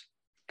credits,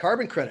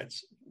 carbon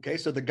credits. Okay,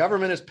 so the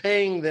government is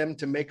paying them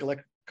to make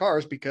electric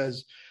cars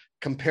because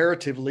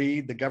comparatively,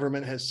 the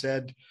government has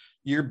said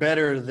you're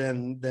better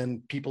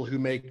than people who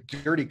make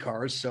dirty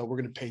cars, so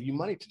we're going to pay you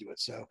money to do it.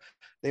 So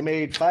they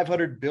made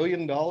 $500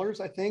 billion,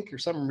 I think, or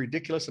some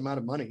ridiculous amount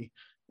of money.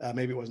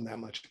 Maybe it wasn't that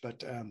much,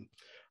 but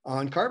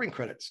on carbon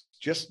credits,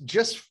 just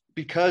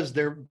because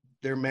they're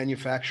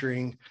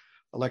manufacturing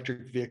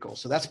electric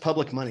vehicles. So that's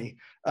public money.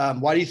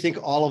 Why do you think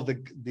all of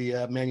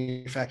the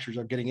manufacturers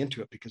are getting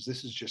into it? Because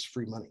this is just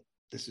free money.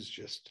 This is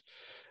just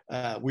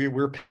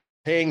we're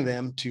paying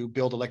them to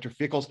build electric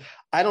vehicles.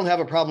 I don't have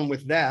a problem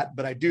with that,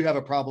 but I do have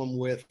a problem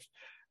with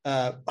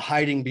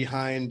hiding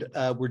behind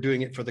we're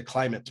doing it for the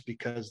climate,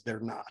 because they're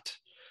not.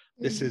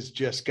 This is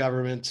just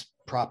governments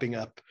propping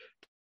up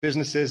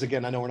businesses.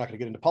 Again, I know we're not going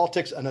to get into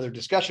politics, another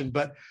discussion,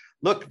 but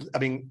look, I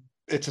mean,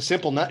 it's a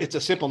simple number,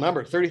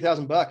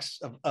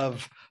 $30,000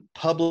 of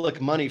public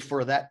money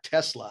for that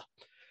Tesla.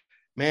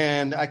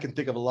 Man, I can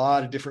think of a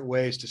lot of different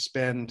ways to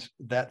spend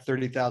that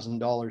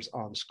 $30,000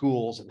 on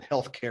schools and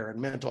healthcare and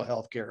mental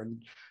health care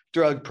and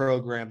drug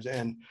programs.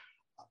 And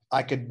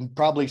I could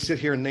probably sit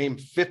here and name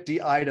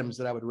 50 items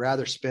that I would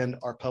rather spend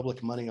our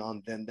public money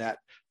on than that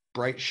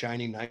bright,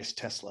 shiny, nice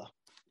Tesla.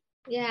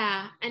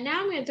 Yeah. And now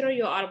I'm going to throw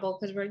you an audible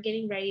because we're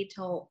getting ready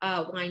to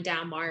wind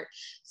down, Mark.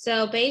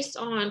 So based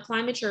on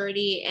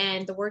Climaturity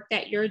and the work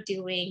that you're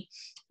doing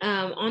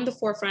on the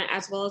forefront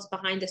as well as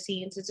behind the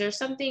scenes, is there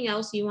something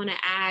else you want to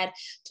add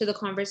to the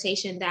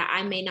conversation that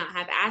I may not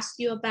have asked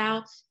you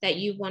about that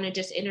you want to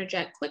just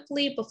interject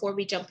quickly before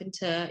we jump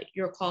into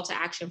your call to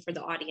action for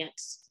the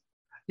audience?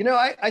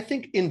 I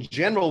think in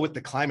general with the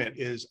climate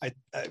is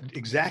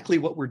exactly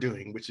what we're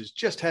doing, which is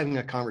just having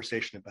a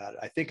conversation about it.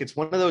 I think it's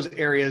one of those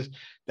areas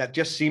that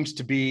just seems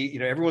to be,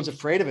 everyone's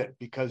afraid of it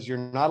because you're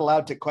not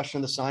allowed to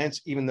question the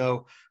science, even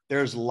though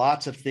there's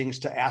lots of things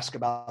to ask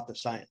about the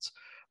science.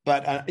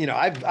 But,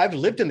 I've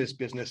lived in this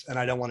business and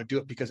I don't want to do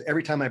it because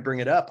every time I bring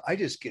it up, I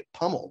just get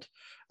pummeled.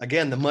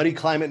 Again, the muddy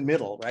climate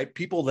middle, right?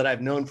 People that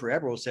I've known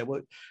forever will say,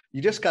 well,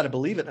 you just got to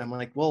believe it. And I'm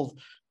like, well,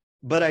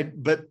 but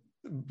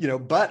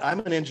I'm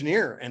an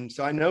engineer. And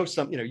so I know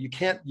you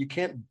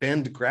can't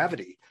bend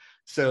gravity.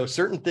 So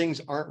certain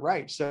things aren't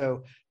right.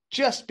 So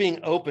just being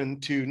open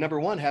to, number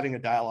one, having a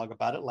dialogue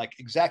about it,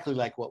 exactly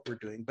like what we're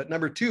doing. But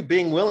number two,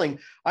 being willing,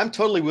 I'm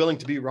totally willing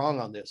to be wrong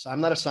on this.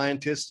 I'm not a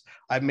scientist.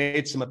 I've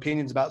made some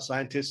opinions about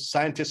scientists.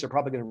 Scientists are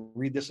probably going to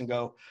read this and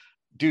go,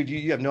 dude,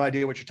 you have no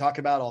idea what you're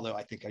talking about. Although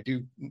I think I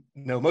do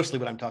know mostly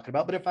what I'm talking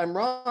about. But if I'm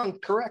wrong,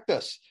 correct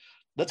us.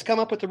 Let's come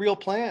up with a real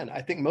plan.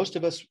 I think most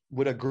of us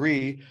would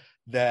agree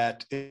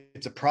that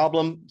it's a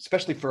problem,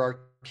 especially for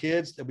our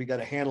kids, that we got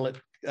to handle it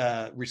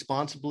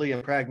responsibly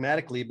and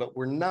pragmatically, but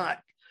we're not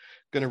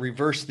going to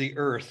reverse the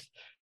earth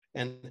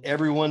and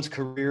everyone's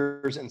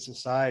careers and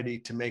society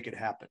to make it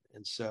happen.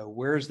 And so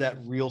where's that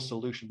real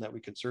solution that we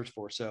can search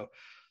for? So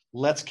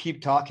let's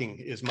keep talking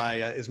is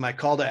my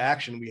call to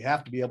action. We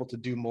have to be able to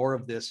do more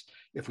of this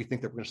if we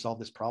think that we're going to solve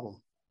this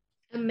problem.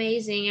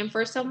 Amazing. And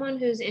for someone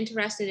who's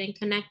interested in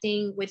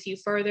connecting with you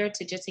further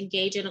to just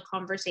engage in a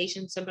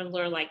conversation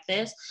similar like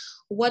this,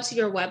 what's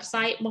your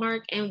website,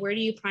 Mark, and where do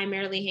you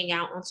primarily hang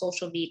out on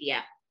social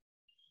media?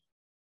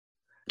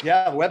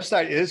 Yeah, the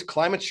website is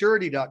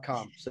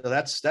climaturity.com. So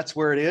that's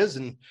where it is.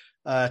 And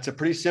it's a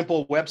pretty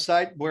simple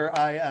website. Where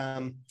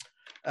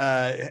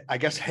I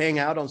guess hang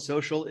out on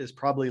social is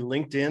probably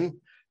LinkedIn.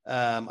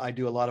 I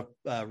do a lot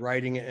of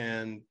writing,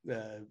 and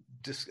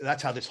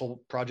that's how this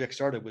whole project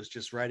started, was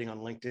just writing on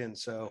LinkedIn.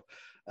 So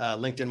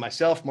LinkedIn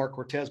myself, Mark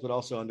Cortez, but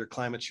also under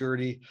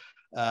Climaturity.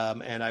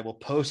 And I will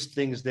post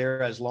things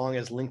there as long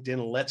as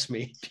LinkedIn lets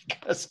me,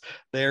 because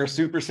they're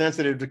super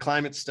sensitive to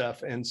climate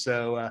stuff. And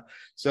so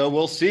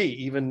we'll see.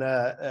 Even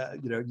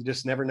you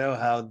just never know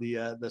how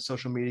the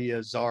social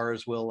media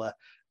czars will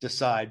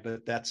decide.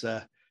 But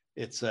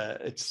it's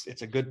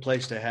a good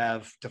place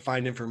to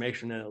find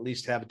information and at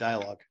least have a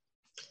dialogue.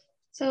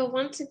 So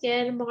once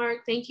again,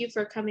 Mark, thank you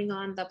for coming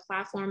on the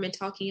platform and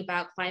talking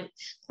about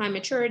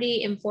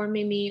Climaturity,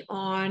 informing me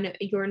on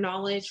your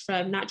knowledge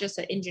from not just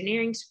an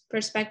engineering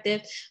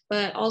perspective,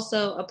 but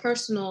also a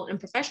personal and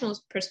professional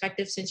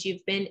perspective, since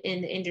you've been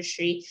in the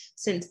industry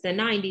since the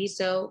 90s.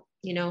 So,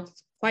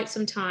 quite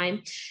some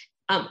time.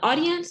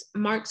 Audience,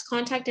 Mark's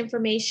contact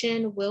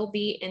information will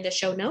be in the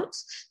show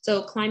notes.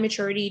 So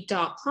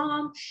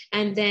climaturity.com.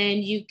 And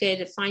then you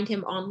could find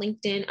him on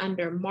LinkedIn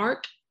under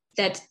Mark.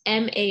 That's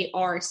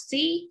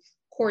M-A-R-C,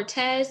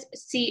 Cortez,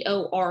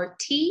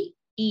 C-O-R-T-E-Z.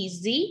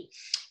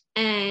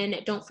 And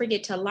don't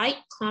forget to like,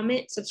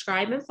 comment,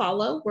 subscribe, and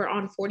follow. We're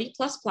on 40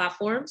 plus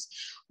platforms.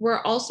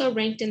 We're also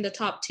ranked in the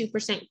top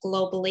 2%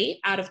 globally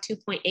out of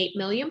 2.8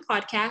 million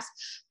podcasts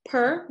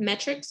per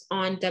metrics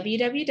on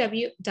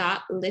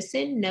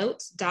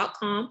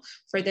www.listennotes.com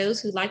for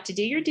those who like to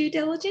do your due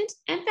diligence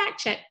and fact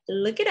check.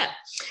 Look it up.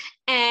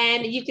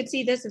 And you can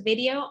see this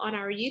video on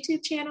our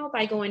YouTube channel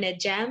by going to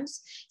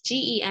GEMS,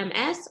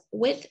 G-E-M-S,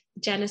 with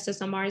Genesis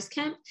Amaris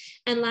Kemp.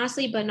 And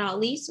lastly, but not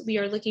least, we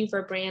are looking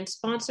for brand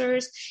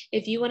sponsors.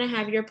 If you want to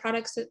have your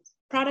products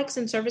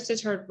and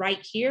services heard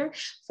right here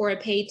for a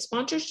paid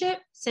sponsorship,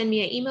 send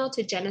me an email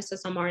to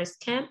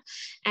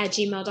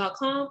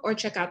genesisamarisKemp@gmail.com or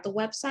check out the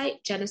website,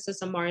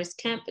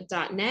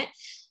 genesisamarisKemp.net.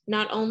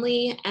 Not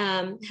only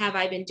have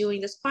I been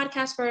doing this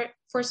podcast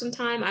for some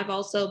time, I've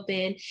also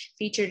been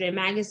featured in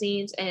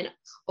magazines and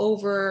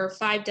over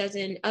 5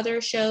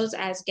 other shows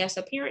as guest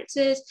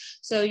appearances.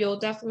 So you'll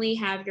definitely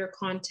have your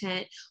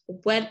content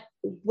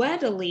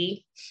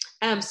readily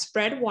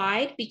spread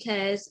wide,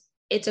 because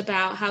it's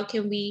about how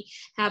can we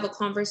have a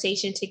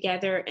conversation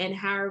together and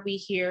how are we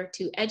here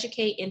to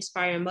educate,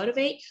 inspire, and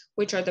motivate,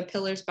 which are the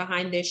pillars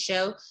behind this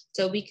show.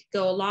 So we could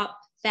go a lot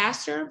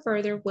faster and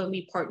further when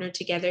we partner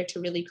together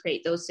to really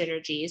create those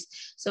synergies.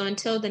 So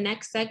until the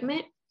next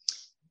segment,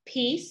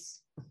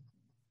 peace,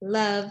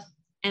 love,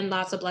 and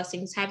lots of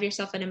blessings. Have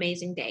yourself an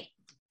amazing day.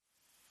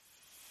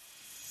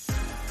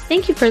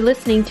 Thank you for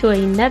listening to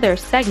another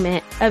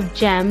segment of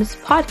GEMS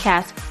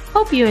Podcast.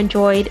 Hope you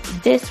enjoyed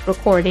this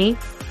recording.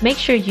 Make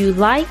sure you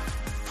like,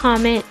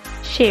 comment,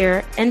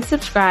 share, and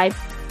subscribe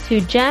to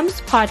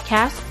GEMS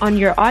Podcast on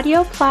your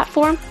audio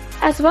platform,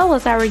 as well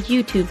as our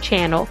YouTube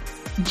channel,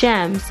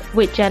 GEMS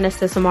with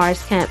Genesis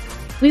Amaris Kemp.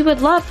 We would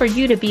love for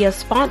you to be a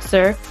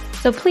sponsor,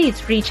 so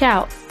please reach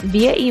out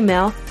via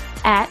email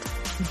at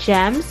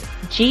GEMS,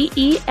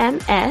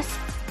 G-E-M-S,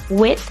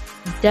 with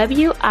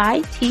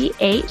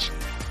W-I-T-H,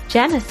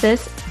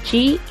 Genesis,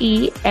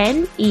 G-E-N-E-S-I-S,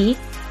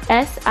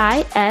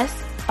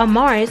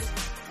 Amaris,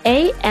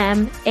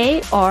 A-M-A-R-I-S,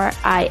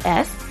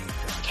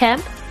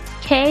 Kemp,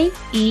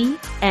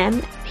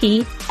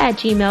 K-E-M-P,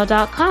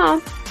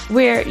 @gmail.com,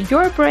 where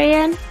your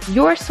brand,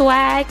 your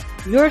swag,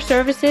 your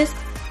services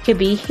could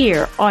be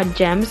here on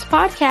GEMS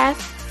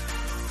Podcast.